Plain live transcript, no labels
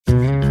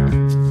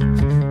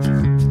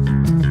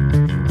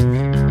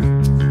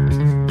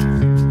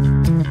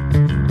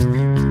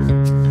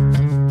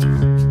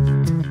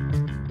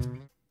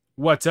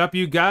What's up,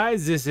 you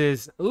guys? This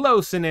is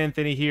Los and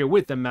Anthony here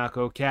with the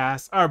Malco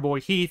Cast. Our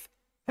boy Heath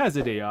has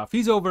a day off.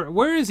 He's over.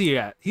 Where is he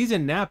at? He's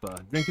in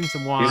Napa, drinking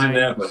some wine. He's in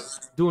Napa.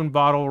 Doing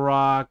bottle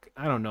rock.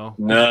 I don't know.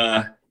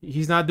 Nah.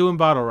 He's not doing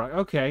bottle rock.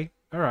 Okay.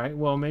 All right.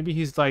 Well, maybe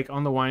he's like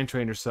on the wine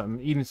train or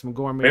something, eating some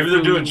gourmet Maybe they're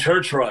food. doing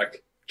church rock.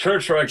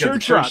 Church rock at the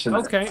Church church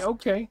rock. tonight.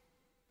 Okay.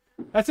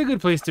 That's a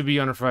good place to be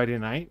on a Friday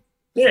night.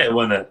 Yeah,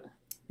 why not?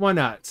 Why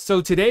not?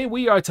 So today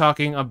we are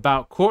talking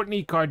about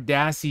Kourtney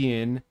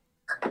Kardashian.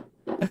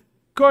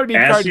 Kourtney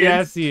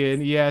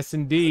Kardashian, yes,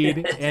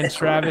 indeed, and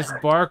Travis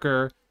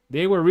Barker.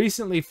 They were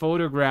recently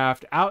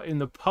photographed out in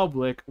the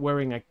public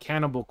wearing a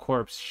Cannibal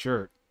Corpse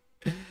shirt.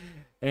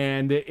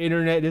 And the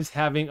internet is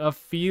having a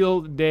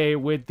field day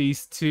with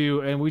these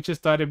two, and we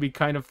just thought it'd be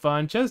kind of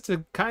fun just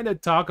to kind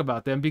of talk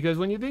about them, because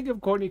when you think of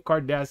Kourtney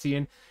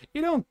Kardashian,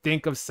 you don't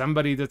think of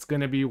somebody that's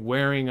going to be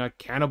wearing a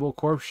Cannibal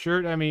Corpse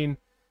shirt. I mean,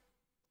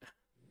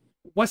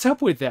 what's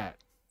up with that?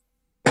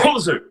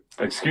 Poser.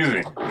 Excuse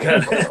me.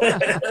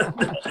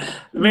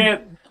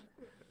 Man,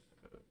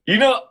 you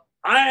know,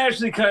 I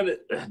actually kind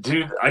of,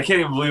 dude, I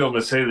can't even believe I'm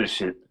going to say this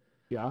shit.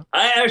 Yeah.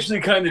 I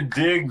actually kind of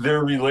dig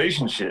their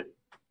relationship.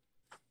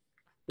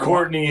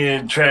 Kourtney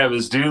and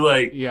Travis, dude,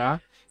 like. Yeah.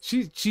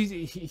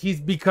 He's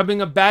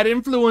becoming a bad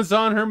influence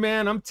on her,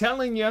 man. I'm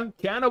telling you,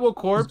 Cannibal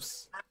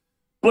Corpse.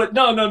 But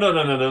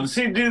no.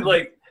 See, dude,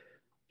 like,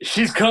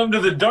 she's come to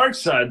the dark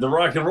side, the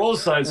rock and roll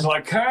side, so I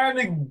kind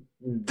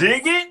of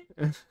dig it.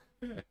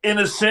 In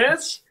a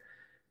sense,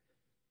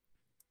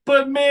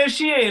 but man,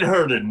 she ain't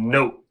heard a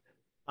note.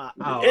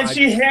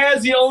 She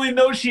has, the only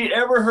note she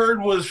ever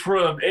heard was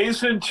from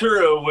Ace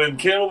Ventura when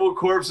Cannibal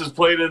Corpse is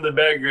playing in the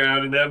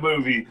background in that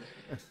movie.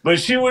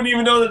 But she wouldn't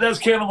even know that that's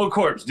Cannibal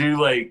Corpse, dude.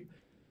 Like,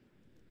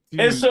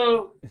 dude. And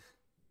so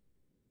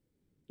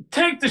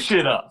take the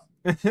shit off.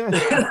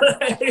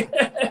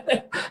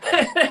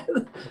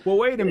 Well,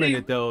 wait a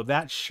minute though.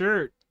 That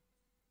shirt,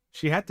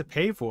 she had to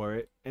pay for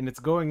it, and it's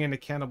going into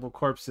Cannibal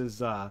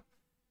Corpse's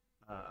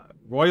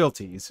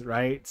royalties,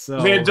 right?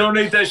 So man,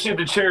 donate that shit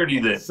to charity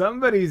then.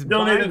 Somebody's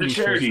donate it to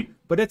charity.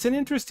 But it's an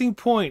interesting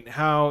point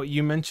how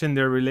you mentioned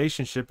their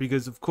relationship,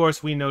 because of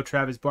course we know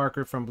Travis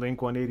Barker from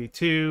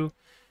Blink-182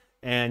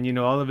 and, you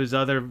know, all of his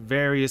other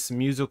various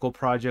musical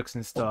projects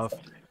and stuff.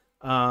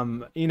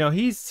 You know,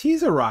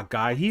 he's a rock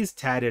guy. He's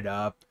tatted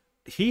up.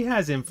 He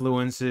has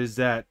influences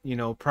that, you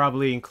know,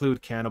 probably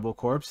include Cannibal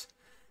Corpse.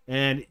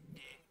 And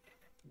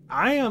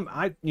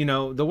you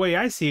know, the way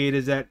I see it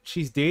is that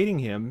she's dating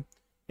him,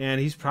 and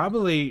he's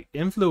probably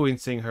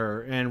influencing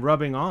her and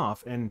rubbing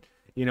off and,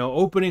 you know,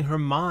 opening her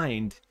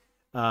mind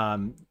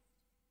to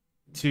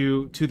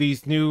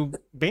these new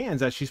bands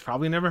that she's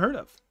probably never heard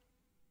of.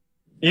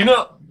 You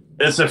know,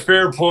 it's a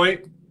fair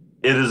point.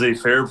 It is a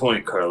fair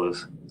point,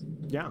 Carlos.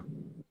 Yeah.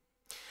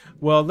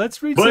 Well,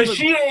 let's read. But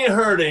she ain't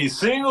heard a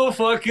single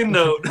fucking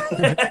note.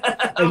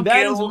 And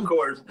Cannibal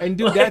Corpse. And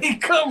dude,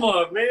 like, come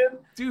on, man.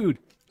 Dude,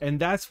 and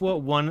that's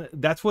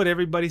what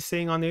everybody's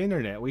saying on the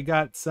internet. We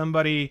got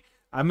somebody.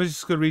 I'm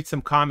just gonna read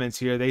some comments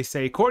here. They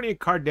say Kourtney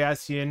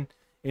Kardashian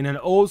in an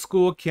old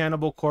school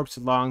Cannibal Corpse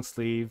long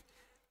sleeve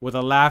with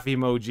a laugh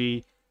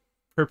emoji.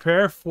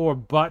 Prepare for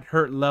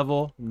butthurt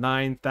level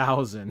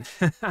 9,000.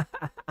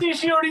 See,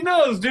 she already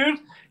knows, dude.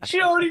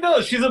 She already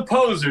knows. She's a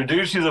poser,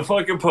 dude. She's a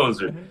fucking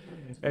poser.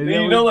 And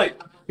then you know,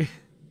 like,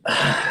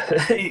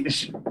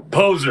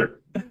 poser.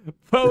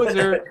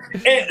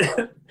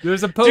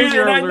 There's a poser. Dude,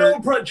 and I know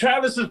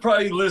Travis has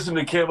probably listened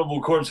to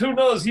Cannibal Corpse. Who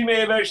knows? He may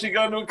have actually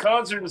gone to a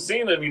concert and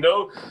seen them, you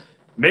know?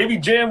 Maybe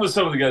jam with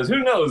some of the guys.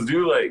 Who knows,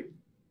 dude? Like,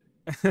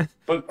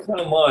 but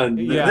come on.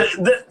 Yeah.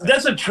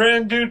 That's a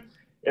trend, dude.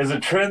 It's a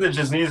trend that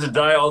just needs to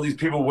die. All these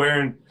people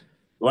wearing,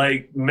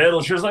 like,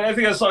 metal shirts. Like, I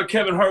think I saw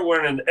Kevin Hart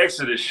wearing an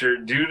Exodus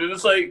shirt, dude. And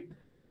it's like,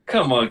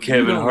 come on,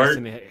 Kevin Hart.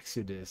 Listen to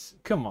Exodus.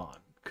 Come on.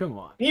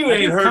 You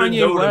ain't heard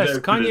Kanye West.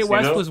 Exodus, Kanye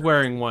West, you know? Was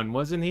wearing one,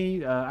 wasn't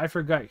he? I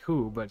forgot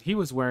who, but he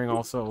was wearing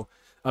also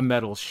a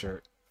metal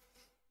shirt.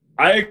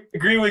 I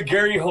agree with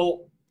Gary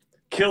Holt.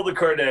 Kill the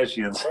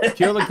Kardashians.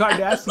 Kill the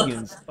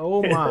Kardashians.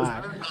 Oh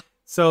my.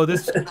 So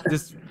this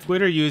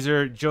Twitter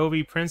user,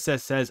 Jovi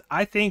Princess, says,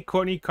 I think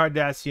Kourtney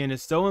Kardashian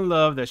is so in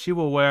love that she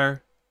will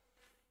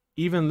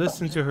even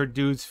listen to her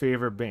dude's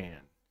favorite band.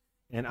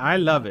 And I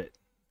love it.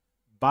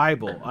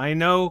 Bible. I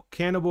know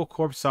Cannibal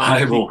Corpse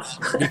songs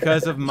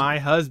because of my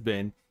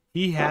husband.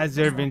 He has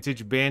their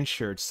vintage band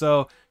shirts.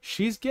 So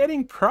she's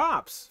getting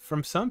props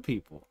from some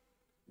people.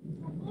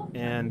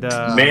 And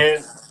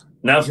man,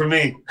 not from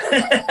me.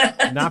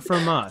 Not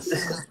from us.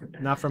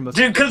 Not from us.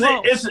 Dude,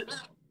 because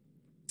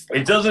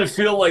it doesn't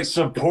feel like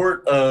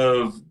support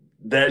of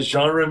that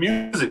genre of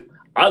music.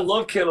 I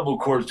love Cannibal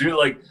Corpse, dude.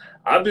 Like,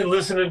 I've been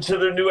listening to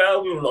their new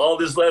album all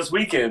this last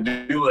weekend,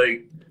 dude.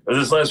 Like, or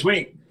this last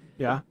week.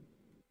 Yeah.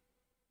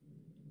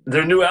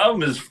 Their new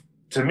album is,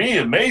 to me,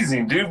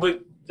 amazing, dude.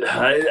 But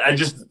I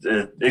just,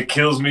 it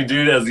kills me,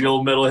 dude, as the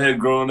old metalhead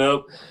growing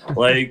up.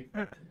 Like,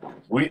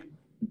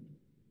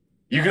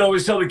 you can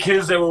always tell the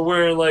kids that were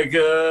wearing, like,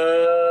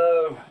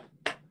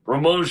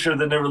 Ramones shirt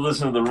that never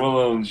listened to the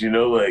Ramones, you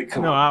know, like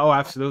come No, on. oh,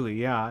 absolutely.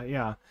 Yeah,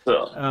 yeah.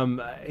 So,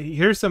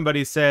 Here's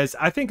somebody says,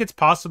 I think it's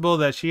possible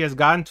that she has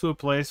gotten to a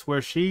place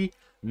where she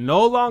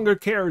no longer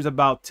cares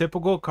about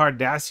typical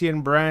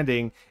Kardashian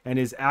branding and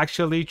is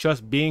actually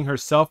just being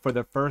herself for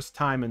the first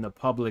time in the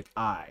public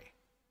eye.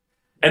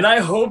 and I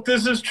hope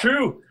this is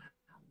true.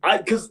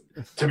 Because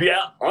to be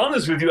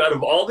honest with you, out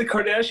of all the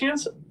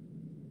Kardashians,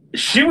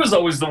 she was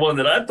always the one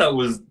that I thought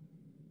was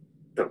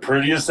the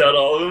prettiest out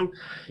of all of them.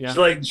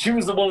 Yeah. She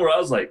was the one where I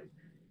was like,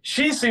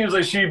 she seems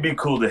like she'd be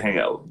cool to hang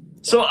out with.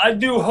 So I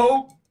do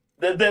hope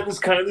that that is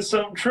kind of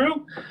something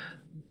true.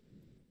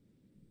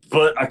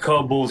 But I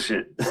call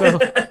bullshit.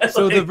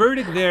 So the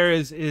verdict there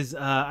is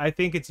I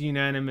think it's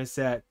unanimous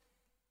that,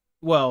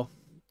 well,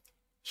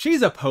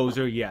 she's a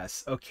poser,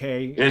 yes,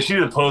 okay. Yeah,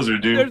 she's a poser,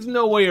 dude. There's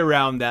no way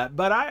around that.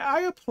 But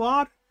I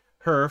applaud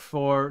her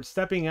for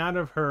stepping out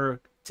of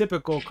her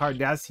typical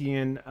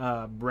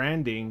Kardashian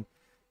branding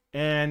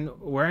and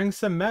wearing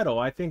some metal.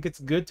 I think it's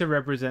good to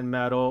represent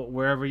metal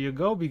wherever you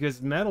go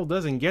because metal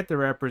doesn't get the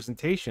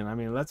representation. I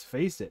mean, let's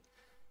face it.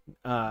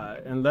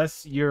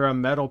 Unless you're a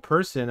metal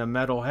person, a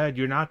metal head,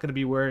 you're not going to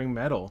be wearing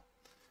metal.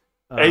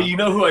 Hey, you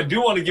know who I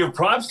do want to give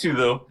props to,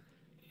 though?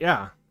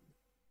 Yeah.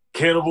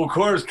 Cannibal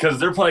Corpse, because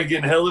they're probably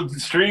getting hella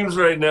streams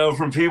right now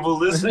from people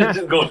listening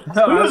and going,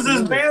 who is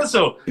this band?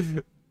 So,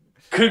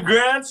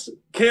 congrats,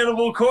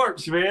 Cannibal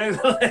Corpse, man.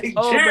 Like,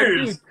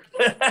 cheers.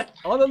 Dude,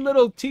 all the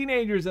little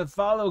teenagers that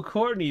follow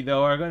Kourtney,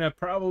 though, are going to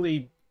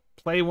probably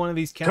play one of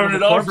these Cannibal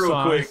Corpse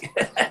songs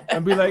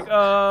and be like,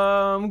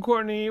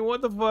 Kourtney,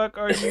 what the fuck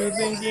are you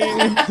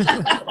thinking?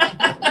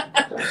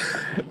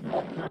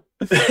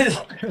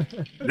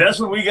 That's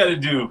what we got to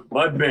do.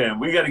 My band.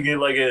 We got to get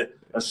like a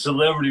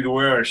celebrity to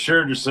wear our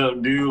shirt or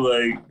something, dude.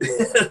 Like,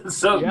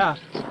 something. Yeah,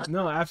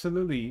 no,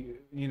 absolutely.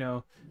 You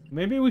know,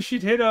 maybe we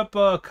should hit up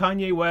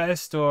Kanye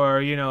West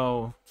or, you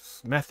know,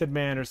 Method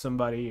Man or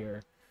somebody,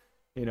 or,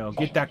 you know,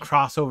 get that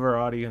crossover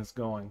audience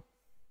going.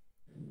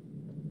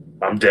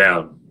 I'm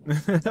down.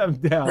 I'm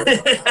down.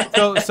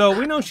 So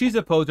we know she's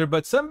a poser,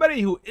 but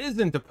somebody who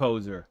isn't a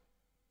poser,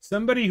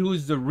 somebody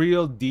who's the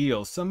real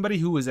deal, somebody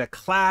who is a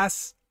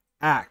class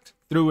act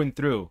through and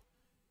through.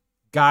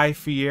 Guy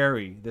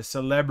Fieri, the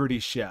celebrity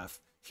chef.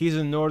 He's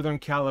a Northern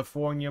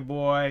California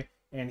boy,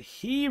 and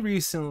he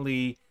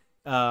recently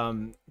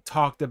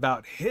talked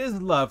about his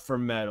love for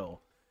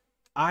metal.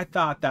 I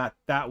thought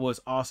that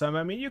was awesome.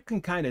 I mean, you can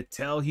kind of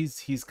tell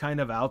he's kind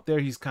of out there.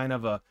 He's kind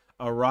of a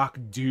rock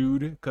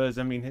dude, because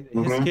I mean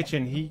his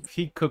kitchen,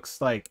 he cooks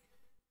like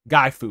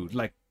guy food,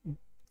 like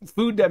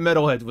food that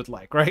metalheads would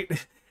like, right?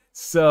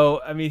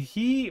 So I mean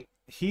he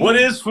what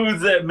is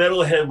foods that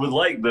metalhead would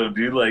like though,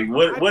 dude? Like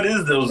what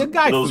is those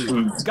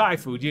foods? Guy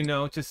food, you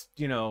know, just,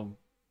 you know,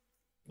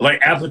 like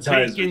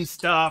appetizers, bacon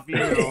stuff, you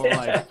know,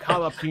 like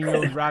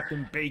jalapenos wrapped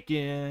in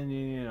bacon,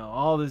 you know,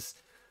 all this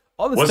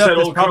What's stuff that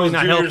that's old probably Carl's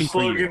not Jr. healthy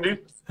slogan, for you.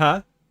 dude?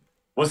 Huh?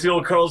 What's the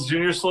old Carl's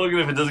Jr. slogan?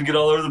 If it doesn't get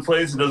all over the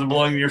place, it doesn't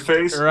belong in your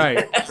face.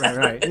 Right.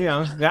 You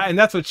know, and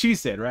that's what she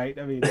said, right?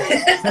 I mean,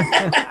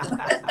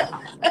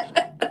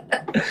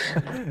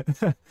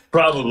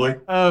 probably.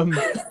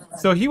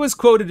 So he was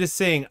quoted as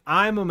saying,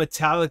 "I'm a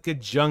Metallica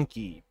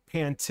junkie,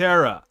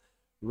 Pantera,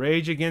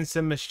 Rage Against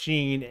the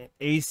Machine,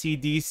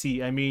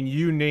 AC/DC. I mean,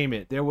 you name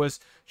it. There was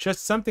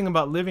just something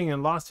about living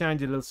in Los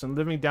Angeles and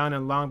living down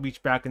in Long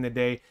Beach back in the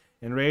day,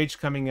 and Rage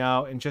coming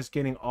out and just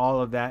getting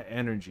all of that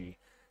energy."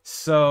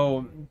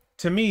 So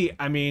to me,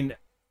 I mean,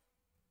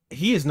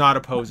 he is not a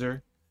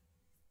poser.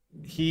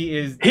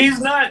 He's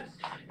not.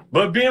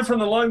 But being from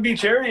the Long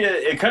Beach area,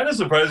 it kind of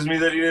surprises me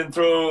that he didn't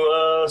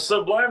throw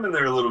Sublime in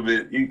there a little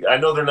bit. I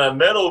know they're not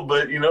metal,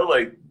 but you know,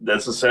 like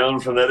that's a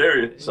sound from that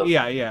area. So,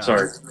 yeah.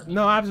 Sorry.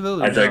 No,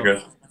 absolutely. I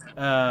digress.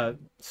 No.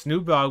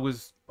 Snoop Dogg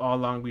was all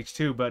Long Beach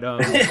too, but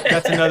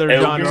that's another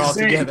genre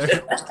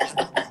altogether.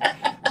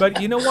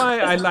 But you know why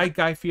I like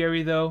Guy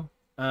Fieri though,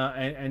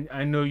 and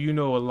I know you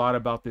know a lot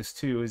about this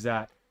too, is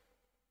that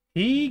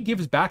he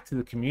gives back to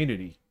the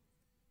community.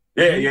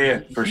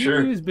 Yeah, for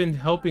sure. He's been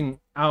helping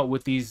out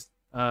with these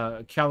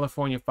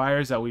California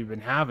fires that we've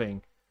been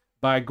having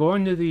by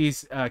going to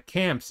these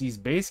camps, these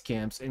base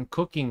camps, and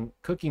cooking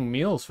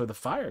meals for the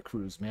fire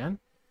crews, man.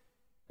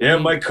 Yeah,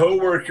 my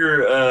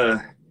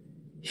coworker,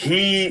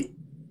 his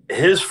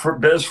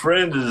best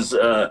friend is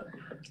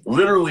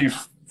literally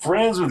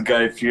friends with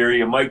Guy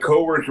Fieri, and my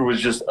coworker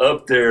was just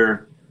up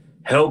there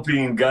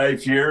helping Guy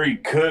Fieri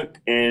cook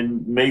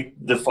and make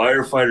the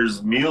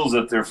firefighters meals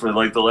up there for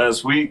like the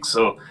last week.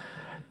 So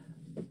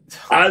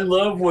I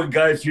love what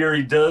Guy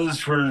Fieri does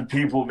for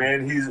people,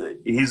 man.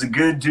 He's a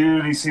good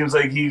dude. He seems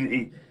like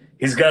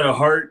he's got a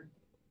heart.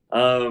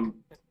 I'm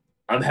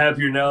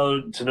happier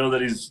now to know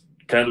that he's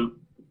a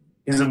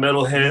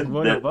metalhead. He's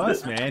one of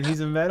us, man.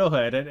 He's a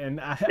metalhead, and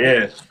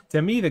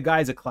to me, the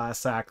guy's a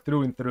class act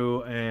through and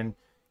through. And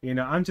you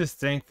know, I'm just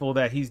thankful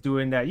that he's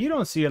doing that. You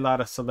don't see a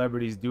lot of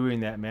celebrities doing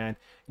that, man.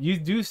 You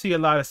do see a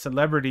lot of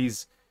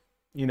celebrities,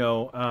 you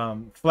know,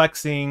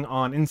 flexing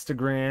on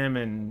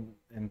Instagram and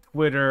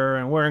Twitter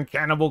and wearing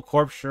Cannibal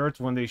Corpse shirts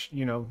when they,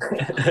 you know,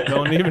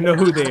 don't even know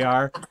who they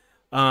are.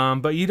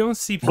 But you don't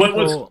see What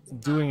was people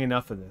doing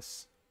enough of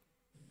this.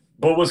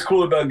 But what's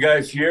cool about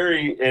Guy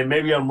Fieri, and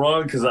maybe I'm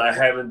wrong because I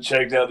haven't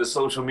checked out his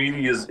social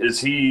media, is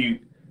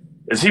he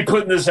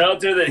putting this out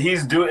there that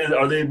he's doing?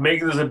 Are they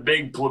making this a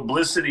big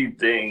publicity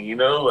thing? You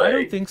know, like I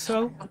don't think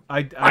so.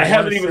 I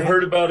haven't even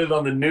heard about it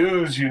on the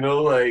news. You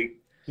know, like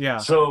yeah.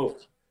 So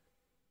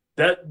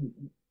that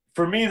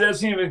for me,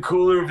 that's even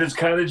cooler if it's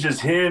kind of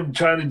just him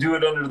trying to do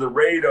it under the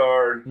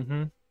radar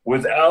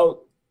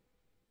without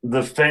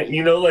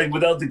you know, like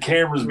without the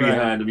cameras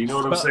behind him. You know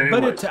what I'm saying?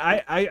 But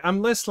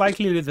I'm less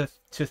likely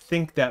to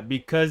think that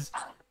because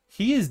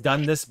he has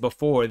done this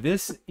before.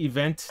 This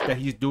event that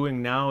he's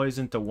doing now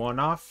isn't a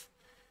one-off.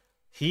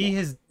 He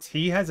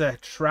has a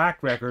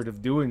track record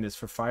of doing this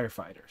for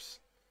firefighters.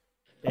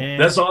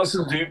 And that's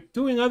awesome, dude.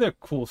 Doing other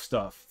cool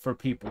stuff for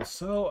people.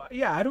 So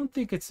yeah, I don't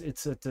think it's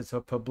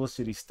a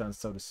publicity stunt,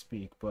 so to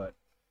speak. But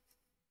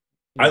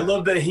I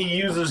love that he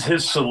uses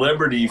his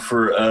celebrity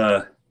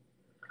for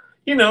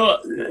you know,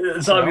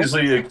 it's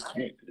obviously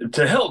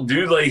to help,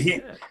 dude. Like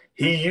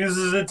he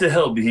uses it to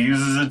help. He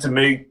uses it to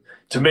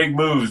make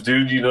moves,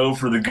 dude. You know,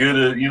 for the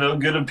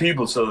good of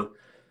people. So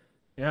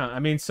yeah, I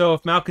mean, so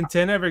if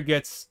Malcontent ever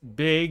gets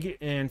big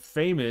and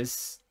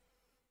famous,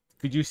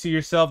 could you see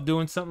yourself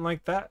doing something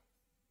like that?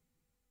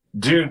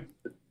 Dude,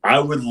 I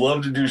would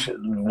love to do shit.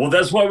 Well,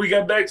 that's why we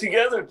got back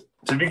together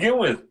to begin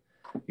with.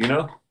 You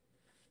know,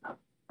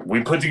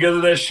 we put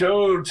together that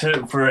show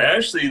for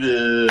Ashley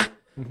to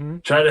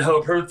try to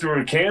help her through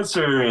her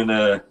cancer, and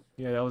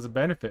yeah, that was a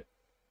benefit.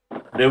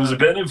 It was a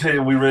benefit,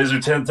 and we raised her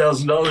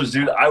 $10,000,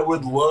 dude. I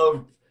would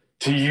love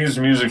to use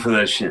music for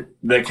that shit,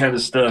 that kind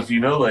of stuff. You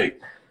know,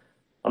 like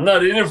I'm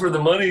not in it for the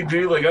money,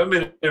 dude. Like I'm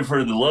in it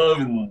for the love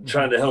and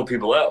trying to help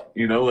people out.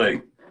 You know,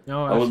 like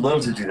I would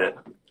love to do that.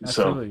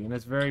 Absolutely, So. And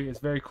it's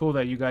very cool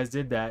that you guys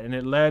did that, and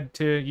it led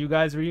to you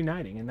guys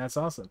reuniting, and that's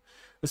awesome.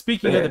 But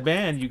speaking of the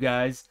band, you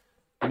guys,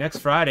 next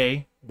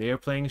Friday they are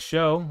playing a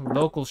show,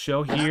 local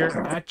show here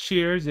at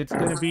Cheers. It's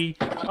gonna be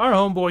our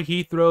homeboy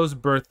Heathrow's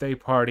birthday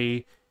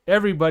party.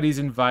 Everybody's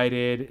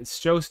invited. The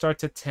show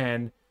starts at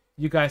 10.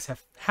 You guys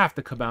have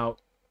to come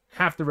out,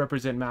 have to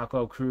represent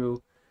Malco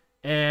Crew,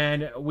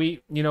 and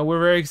we're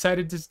very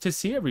excited to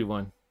see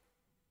everyone.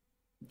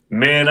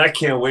 Man, I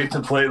can't wait to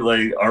play.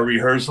 Like our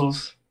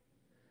rehearsals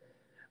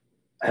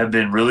have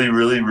been really,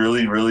 really,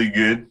 really, really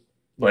good.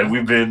 Like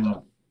we've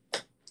been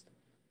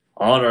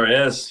on our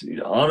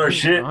on our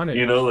shit,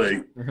 you know,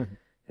 like,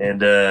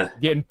 and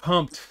getting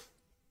pumped.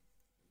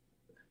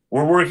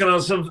 We're working on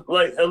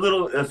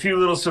a few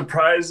little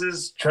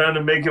surprises, trying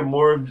to make it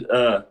more of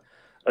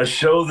a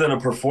show than a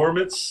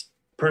performance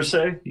per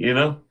se, you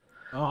know.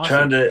 Awesome.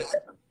 Trying to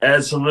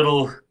add some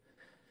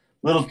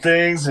little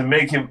things and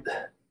make it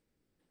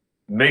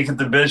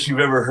the best you've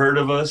ever heard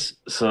of us.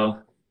 So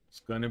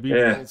it's gonna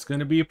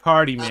be a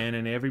party, man,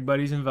 and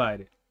everybody's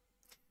invited.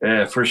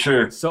 Yeah, for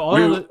sure.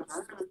 So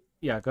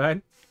yeah, go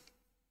ahead.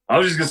 I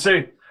was just gonna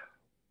say,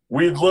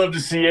 we'd love to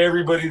see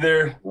everybody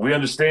there. We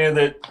understand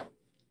that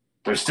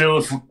there's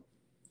still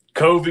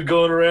COVID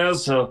going around,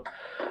 so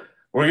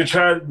we're gonna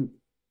try to.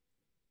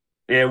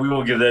 Yeah, we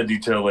won't give that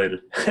detail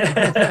later.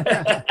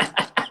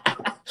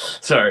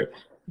 Sorry.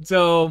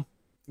 So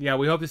yeah,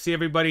 we hope to see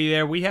everybody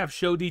there. We have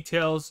show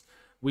details.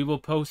 We will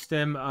post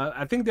them.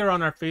 I think they're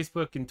on our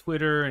Facebook and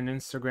Twitter and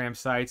Instagram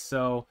sites.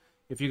 So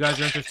if you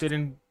guys are interested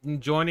in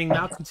joining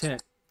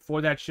Malcontent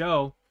for that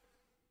show,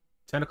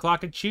 10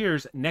 o'clock at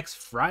Cheers next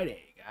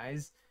Friday,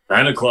 guys.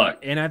 9 o'clock.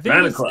 And I think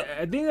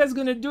that's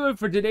going to do it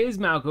for today's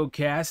Malco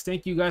Cast.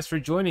 Thank you guys for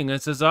joining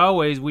us. As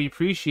always, we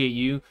appreciate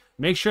you.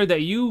 Make sure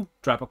that you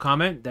drop a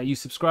comment, that you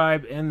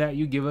subscribe, and that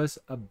you give us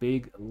a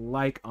big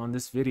like on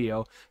this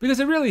video, because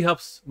it really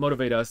helps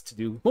motivate us to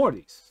do more of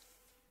these.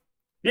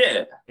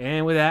 Yeah.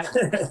 And with that,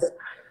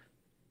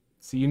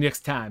 see you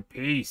next time.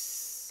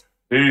 Peace.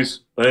 Peace.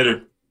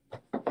 Later.